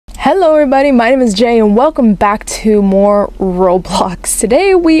Hello everybody, my name is Jay and welcome back to more Roblox.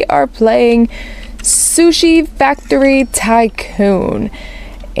 Today we are playing Sushi Factory Tycoon.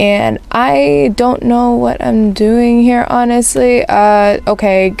 And I don't know what I'm doing here, honestly.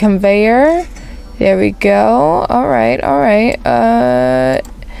 Okay, conveyor. There we go. Alright. I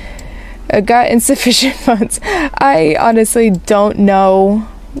got insufficient funds. I honestly don't know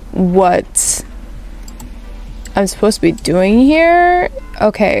what I'm supposed to be doing here.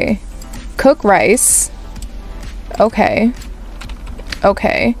 Okay. Cook rice. Okay.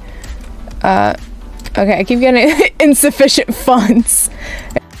 Okay, I keep getting insufficient funds.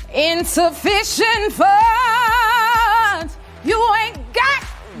 Insufficient funds. You ain't got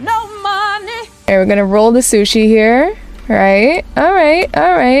no money. Okay, we're gonna roll the sushi here. Right? Alright.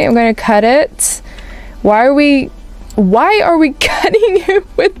 I'm gonna cut it. Why are we cutting it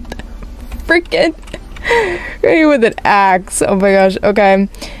with freaking with an axe? Oh my gosh. Okay.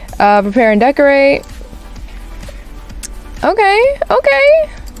 Prepare and decorate. Okay.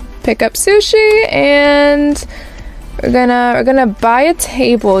 Pick up sushi and we're gonna buy a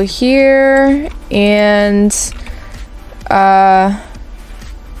table here and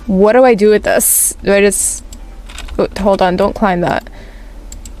what do I do with this? Do I just hold on, don't climb that.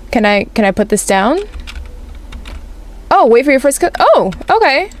 Can I put this down? Oh, wait for your first cut. Oh,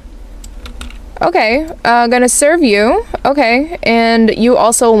 okay. Gonna serve you. Okay, and you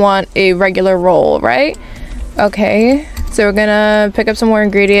also want a regular roll, right? Okay, so we're gonna pick up some more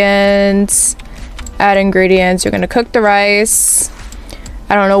ingredients, add ingredients. You're gonna cook the rice.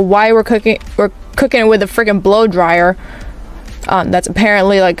 I don't know why we're cooking it with a freaking blow dryer. That's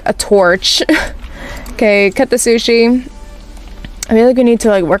apparently like a torch. Okay, cut the sushi. I feel like we need to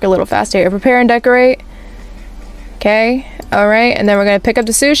like work a little faster here. Prepare and decorate. Okay, alright, and then we're gonna pick up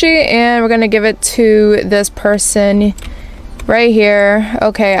the sushi and we're gonna give it to this person right here.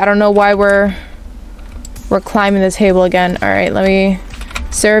 Okay, I don't know why we're climbing the table again. Alright, let me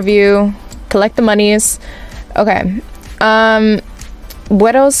serve you, collect the monies. Okay,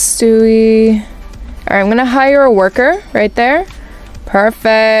 what else do we... Alright, I'm gonna hire a worker right there.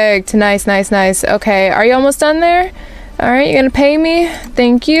 Perfect, nice. Okay, are you almost done there? Alright, you're gonna pay me?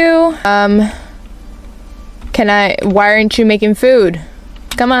 Thank you. Why aren't you making food?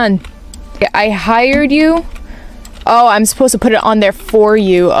 Come on. I hired you? Oh, I'm supposed to put it on there for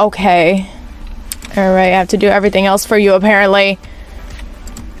you. Okay. Alright, I have to do everything else for you apparently.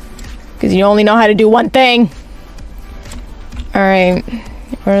 Because you only know how to do one thing. Alright.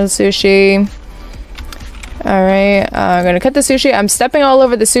 Where's the sushi? Alright, I'm gonna cut the sushi. I'm stepping all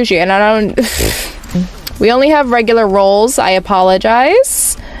over the sushi and I don't... We only have regular rolls. I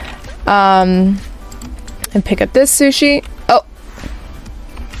apologize. And pick up this sushi. Oh.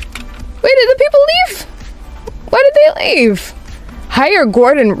 Wait, did the people leave? Why did they leave? Hire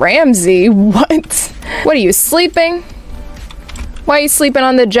Gordon Ramsay? What? What are you, sleeping? Why are you sleeping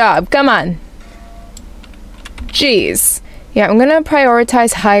on the job? Come on. Jeez. Yeah, I'm gonna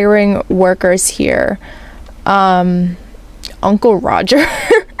prioritize hiring workers here. Uncle Roger.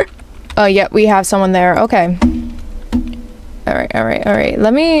 Oh, yeah, we have someone there. Okay. Alright.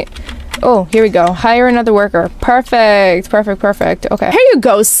 Let me... Oh, here we go. Hire another worker. Perfect. Okay. Here you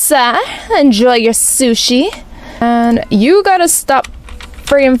go, sir. Enjoy your sushi. And you gotta stop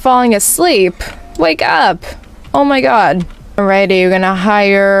freaking falling asleep. Wake up. Oh my god. Alrighty, we're gonna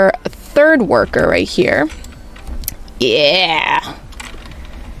hire a third worker right here. Yeah.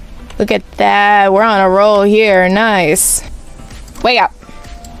 Look at that. We're on a roll here. Nice. Wake up.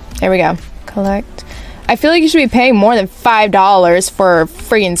 There we go. Collect. I feel like you should be paying more than $5 for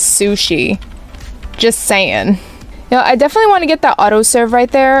freaking sushi. Just saying. You know, I definitely want to get that auto serve right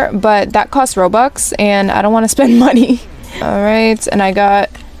there, but that costs Robux and I don't want to spend money. Alright, and I got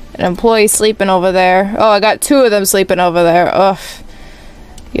an employee sleeping over there. Oh, I got two of them sleeping over there. Ugh.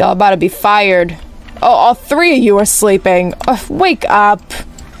 Y'all about to be fired. Oh, all three of you are sleeping. Ugh, wake up.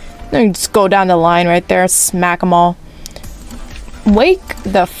 Let me just go down the line right there, smack them all. Wake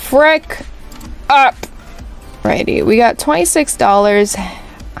the frick up. Righty, we got $26.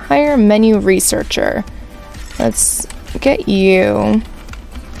 Hire menu researcher. Let's get you.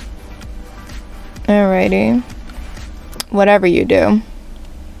 Alrighty. Whatever you do.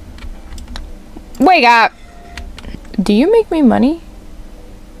 Wake up! Do you make me money?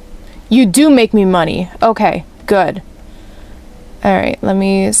 You do make me money. Okay, good. Alright, let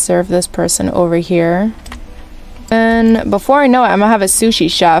me serve this person over here. And before I know it, I'm gonna have a sushi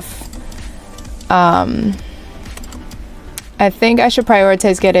chef. I think I should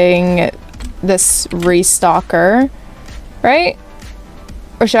prioritize getting this restocker, right?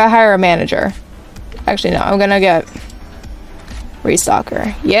 Or should I hire a manager? Actually, no, I'm gonna get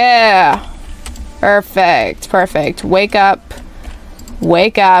Restocker. Yeah. Perfect. Perfect. Wake up.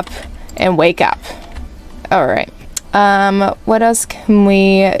 Wake up. And wake up. Alright. What else can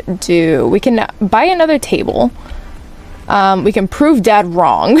we do? We can buy another table. We can prove Dad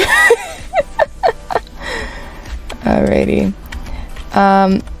wrong. Alrighty.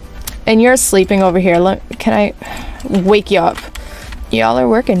 And you're sleeping over here. Can I wake you up? Y'all are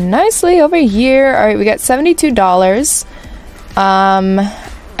working nicely over here. Alright, we got $72.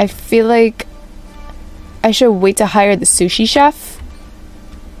 I feel like I should wait to hire the sushi chef.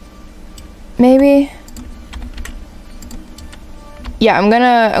 Maybe? Yeah, I'm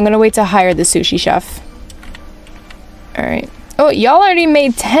gonna wait to hire the sushi chef. Alright. Oh, y'all already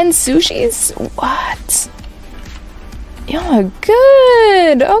made 10 sushis? What? Y'all are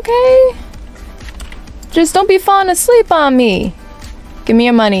good. Okay. Just don't be falling asleep on me. Give me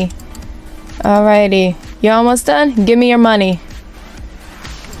your money. Alrighty. You almost done? Give me your money.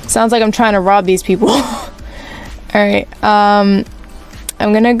 Sounds like I'm trying to rob these people. Alright. I'm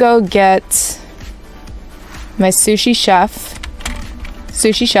gonna go get my sushi chef.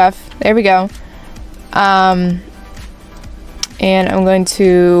 Sushi chef. There we go. And I'm going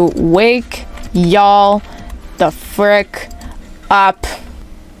to wake y'all the frick up.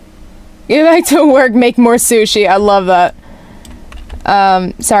 Get back to work, make more sushi. I love that.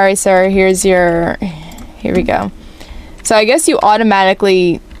 Sorry, sir. Here's your... Here we go. So I guess you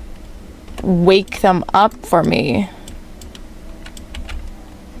automatically wake them up for me.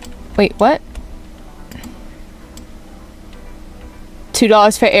 Wait, what?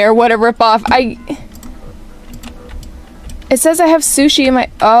 $2 for air? What a ripoff. It says I have sushi in my...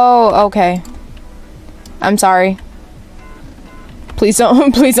 Oh, okay. I'm sorry. Please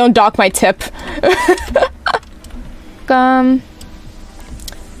don't dock my tip. Alright,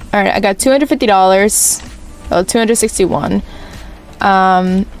 I got $250. Oh, $261.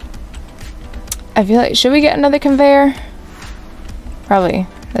 I feel like... Should we get another conveyor? Probably.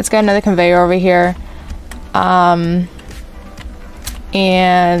 Let's get another conveyor over here. And...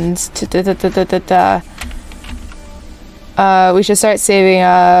 we should start saving,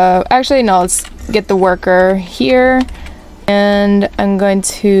 actually, no, let's get the worker here. And I'm going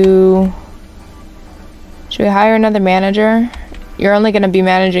to... Should we hire another manager? You're only going to be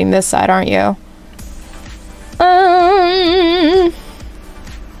managing this side, aren't you?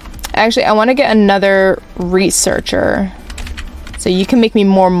 Actually, I want to get another researcher. So you can make me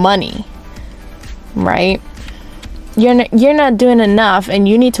more money. Right? You're not doing enough, and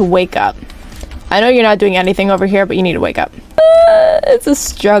you need to wake up. I know you're not doing anything over here, but you need to wake up. It's a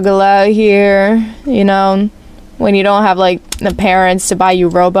struggle out here, you know, when you don't have, like, the parents to buy you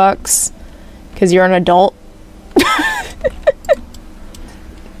Robux, because you're an adult.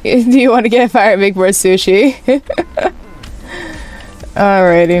 Do you want to get fired and make more sushi?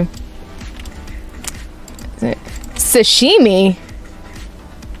 Alrighty. Sashimi?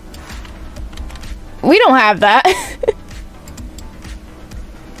 We don't have that.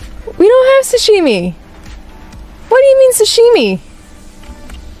 We don't have sashimi. What do you mean sashimi?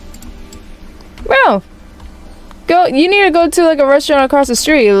 Bro, go. You need to go to like a restaurant across the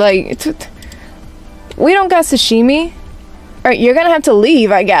street. Like, we don't got sashimi. Alright, you're gonna have to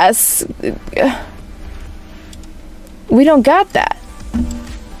leave, I guess. We don't got that.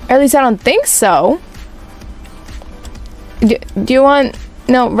 Or at least I don't think so. Do you want...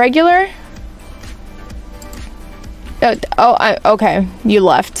 No, regular? Okay. You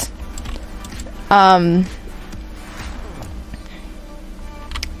left.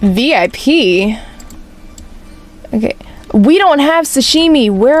 VIP? Okay. We don't have sashimi.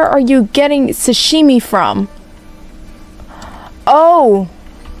 Where are you getting sashimi from? Oh.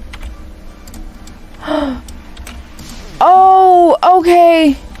 Oh,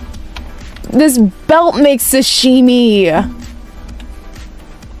 okay. This belt makes sashimi.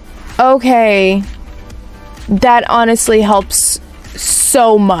 Okay. That honestly helps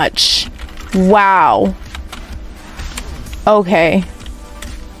so much. Wow. Okay.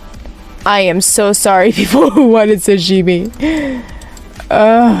 I am so sorry, people who wanted sashimi.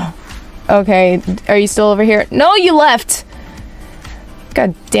 Okay. Are you still over here? No, you left.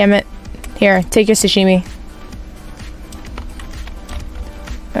 God damn it. Here, take your sashimi.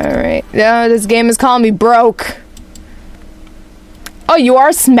 Alright. Oh, this game is calling me broke. Oh, you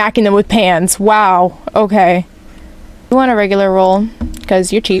are smacking them with pans. Wow. Okay. You want a regular roll?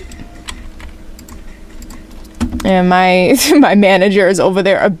 Because you're cheap. And my manager is over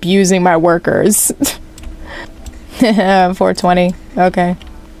there abusing my workers. 420. Okay.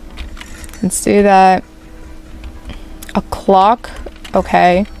 Let's do that. A clock?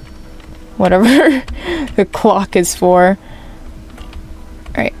 Okay. Whatever the clock is for.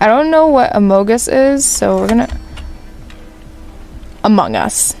 Alright, I don't know what Among Us is, so we're gonna... Among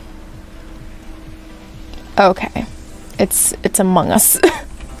Us. Okay. It's Among Us.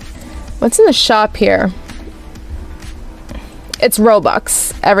 What's in the shop here? It's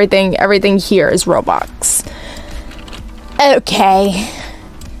Roblox. Everything here is Roblox. Okay.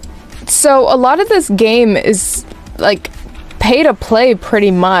 So a lot of this game is like pay to play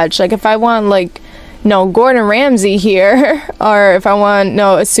pretty much. Like if I want like Gordon Ramsay here, or if I want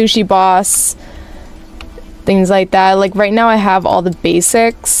a sushi boss, things like that. Like right now I have all the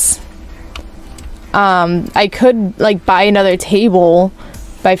basics. I could like buy another table,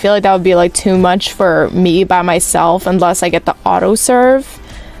 but I feel like that would be like too much for me by myself unless I get the auto serve.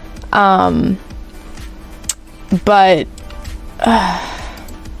 But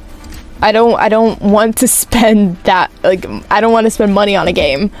I don't want to spend that, like I don't want to spend money on a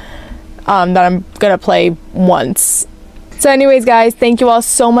game that I'm gonna play once. So anyways guys, thank you all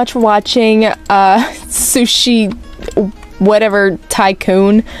so much for watching Sushi whatever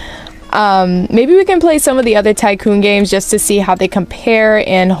Tycoon. Maybe we can play some of the other Tycoon games just to see how they compare,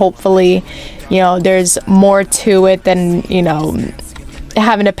 and hopefully, there's more to it than,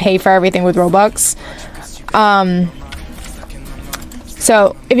 having to pay for everything with Robux.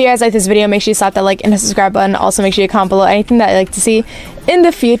 So if you guys like this video, make sure you slap that like and the subscribe button. Also make sure you comment below anything that I'd like to see in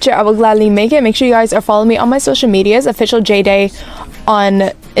the future. I will gladly make it. Make sure you guys are following me on my social medias, official Jayy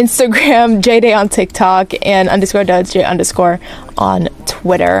on Instagram, Jayy on TikTok, and _J_ on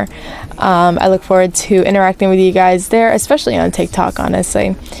Twitter. I look forward to interacting with you guys there, especially on TikTok,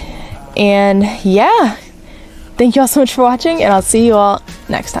 honestly. And yeah, thank you all so much for watching, and I'll see you all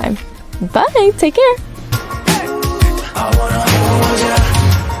next time. Bye, take care.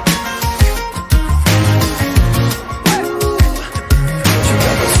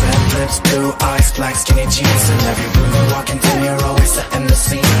 Blue eyes, black skinny jeans, and every room you walk into, you're always setting the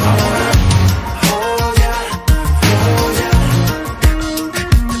scene. I wanna hold ya, hold ya.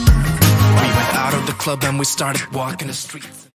 We went out of the club and we started walking the streets.